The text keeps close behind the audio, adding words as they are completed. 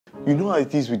You know how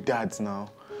it is with dads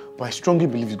now, but I strongly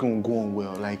believe it's going to go on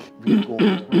well. Like, really go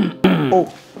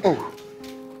on.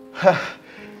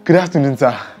 Good afternoon,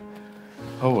 sir.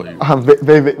 How are you? I'm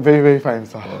very fine,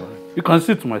 sir. You can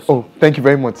sit, my son. Oh, thank you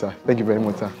very much, sir. Thank you very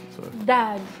much, sir.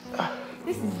 Dad,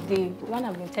 this is Dave, the one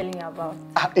I've been telling you about.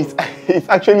 It's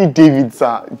actually David,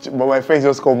 sir. But my friends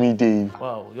just call me Dave.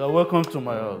 Wow, you're welcome to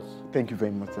my house. Thank you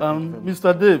very much, sir.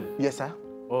 Mr. Dave. Yes, sir.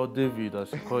 Or David,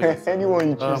 as you call it. Anyone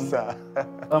you choose, sir.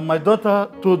 My daughter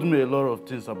told me a lot of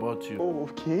things about you. Oh,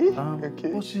 okay.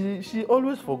 Okay. But she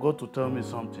always forgot to tell me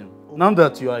something. Now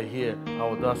that you are here, I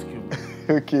would ask you.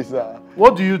 Okay, sir.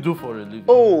 What do you do for a living?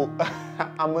 Oh,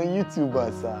 I'm a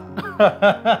YouTuber, sir.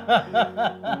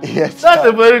 Yes, sir. That's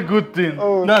a very good thing.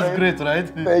 Oh, that's great, right?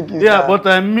 Thank you, yeah, sir. but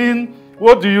I mean,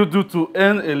 what do you do to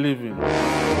earn a living?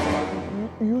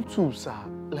 YouTube, sir.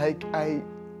 Like, I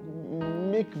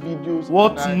make videos.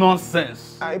 What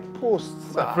nonsense? I post,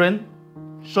 sir. My friend,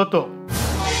 shut up.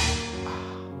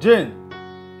 Jane,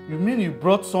 you mean you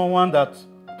brought someone that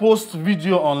posts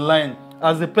video online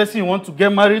as the person you want to get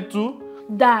married to?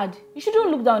 Dad, you shouldn't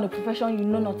look down on a profession you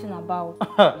know nothing about.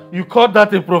 You call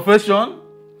that a profession?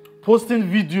 Posting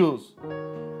videos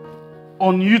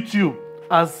on YouTube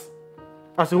as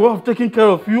a way of taking care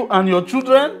of you and your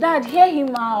children? Dad, hear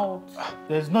him out.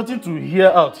 There's nothing to hear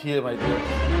out here, my dear.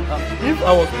 If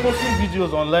I was posting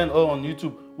videos online or on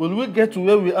YouTube, will we get to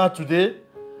where we are today?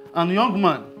 And young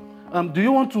man, do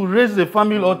you want to raise a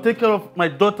family or take care of my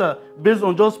daughter based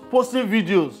on just posting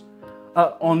videos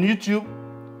on YouTube?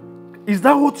 Is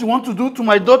that what you want to do to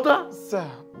my daughter? Sir,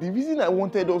 the reason I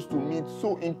wanted us to meet,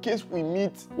 so in case we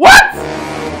meet... What?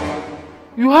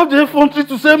 You have the effrontery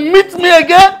to say, meet me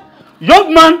again?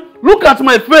 Young man, look at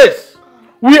my face.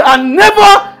 We are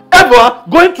never ever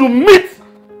going to meet.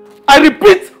 I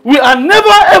repeat, we are never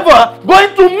ever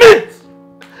going to meet.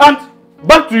 And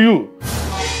back to you.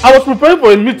 I was preparing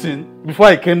for a meeting before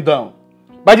I came down.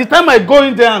 By the time I go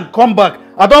in there and come back,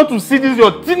 I don't want to see this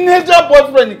your teenager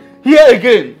boyfriend here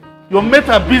again. Your mates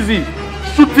are busy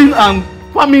shooting and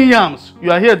farming yams. You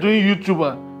are here doing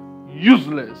YouTuber.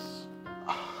 Useless.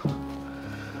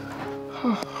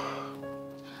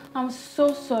 I'm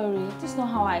so sorry. This is not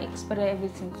how I expected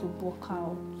everything to work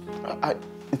out.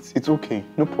 It's okay.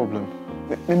 No problem.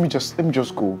 Let me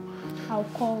just go. I'll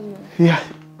call you. Yeah.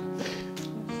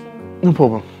 No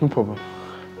problem. No problem.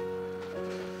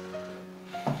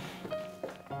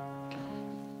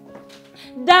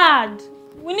 Dad,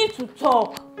 we need to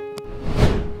talk.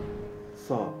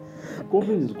 Sir, the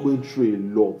company is going through a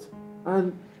lot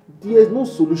and there is no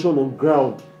solution on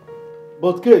ground.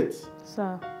 But Kate,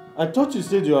 Sir, I thought you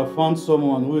said you have found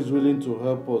someone who is willing to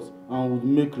help us and would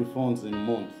make refunds in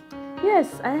months.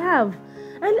 Yes, I have.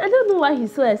 And I don't know why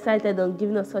he's so excited on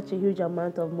giving us such a huge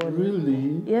amount of money.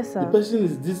 Really? Yes, sir. The person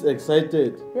is this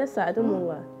excited. Yes, sir. I don't know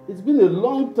why. It's been a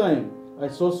long time I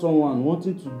saw someone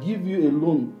wanting to give you a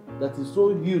loan that is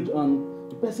so huge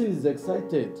and the person is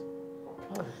excited.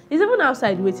 He's even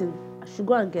outside waiting. I should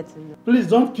go and get him. Please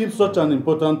don't keep such an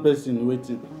important person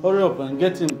waiting. Hurry up and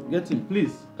get him,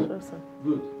 please. Sure, sir.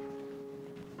 Good.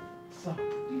 Sir,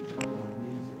 I'm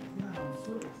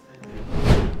so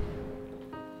excited.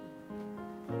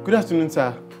 Good afternoon,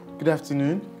 sir. Good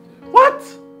afternoon. What?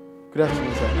 Good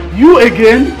afternoon, sir. You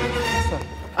again? Yes, sir.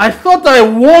 I thought I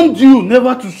warned you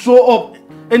never to show up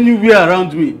anywhere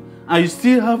around me. And you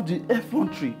still have the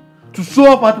effrontery to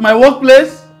show up at my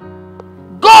workplace?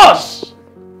 Gosh!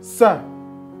 Sir,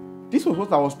 this was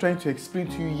what I was trying to explain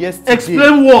to you yesterday.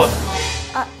 Explain what?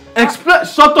 Explain.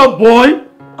 Shut up, boy.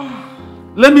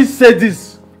 Let me say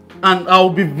this, and I'll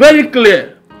be very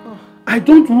clear. I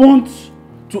don't want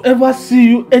to ever see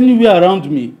you anywhere around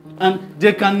me, and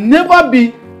there can never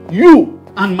be you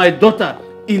and my daughter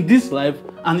in this life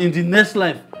and in the next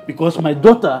life, because my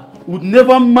daughter would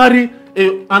never marry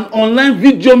an online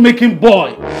video making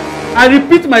boy. I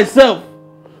repeat myself.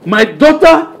 My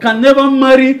daughter can never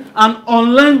marry an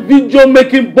online video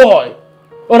making boy.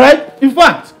 Alright? In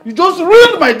fact, you just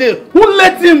ruined my day. Who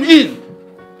let him in?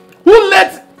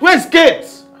 Where's Kate?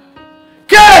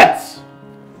 Kate!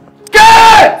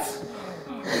 Kate!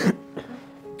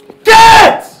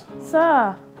 Kate!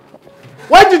 Sir.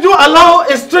 Why did you allow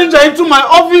a stranger into my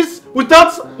office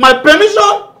without my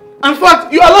permission? In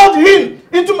fact, you allowed him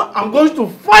into my... I'm going to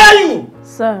fire you!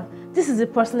 Sir. This is the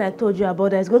person I told you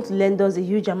about that is going to lend us a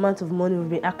huge amount of money we've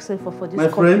been asking for this company. My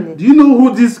friend, do you know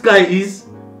who this guy is?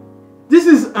 This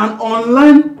is an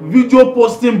online video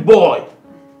posting boy.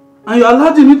 And you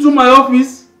allowed him into my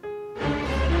office?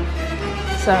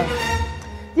 Sir,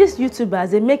 these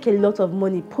YouTubers, they make a lot of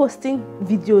money posting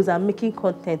videos and making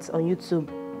content on YouTube.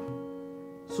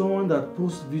 Someone that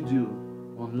posts video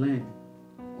online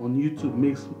on YouTube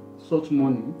makes such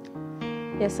money?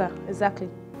 Yes, sir. Exactly.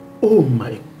 Oh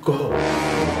my God.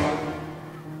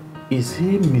 Is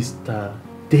he Mr.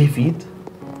 David?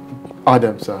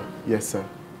 Adam, sir. Yes, sir.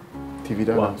 David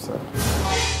Adam, Wow. sir.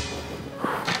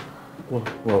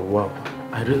 Wow.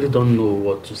 I really don't know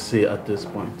what to say at this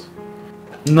point.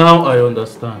 Now I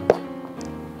understand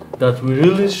that we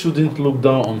really shouldn't look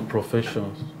down on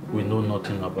professions we know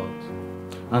nothing about.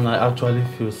 And I actually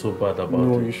feel so bad about it.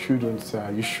 No, you shouldn't,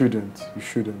 sir. You shouldn't. You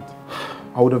shouldn't.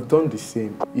 I would have done the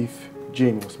same if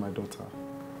Jane was my daughter.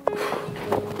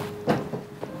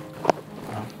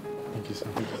 Thank you, sir.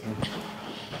 Thank you, sir.